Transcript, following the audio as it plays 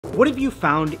What have you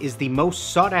found is the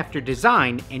most sought after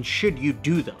design, and should you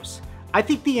do those? I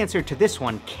think the answer to this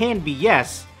one can be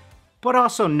yes, but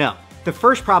also no. The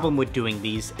first problem with doing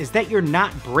these is that you're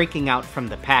not breaking out from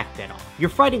the pack at all. You're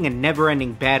fighting a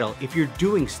never-ending battle if you're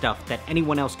doing stuff that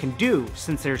anyone else can do,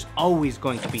 since there's always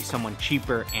going to be someone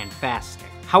cheaper and faster.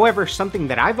 However, something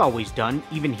that I've always done,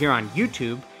 even here on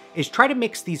YouTube, is try to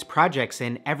mix these projects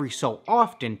in every so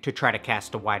often to try to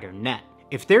cast a wider net.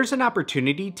 If there's an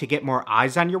opportunity to get more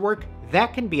eyes on your work,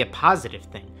 that can be a positive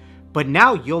thing, but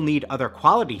now you'll need other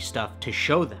quality stuff to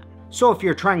show them. So if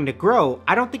you're trying to grow,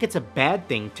 I don't think it's a bad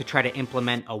thing to try to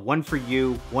implement a one for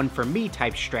you, one for me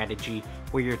type strategy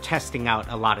where you're testing out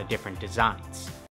a lot of different designs.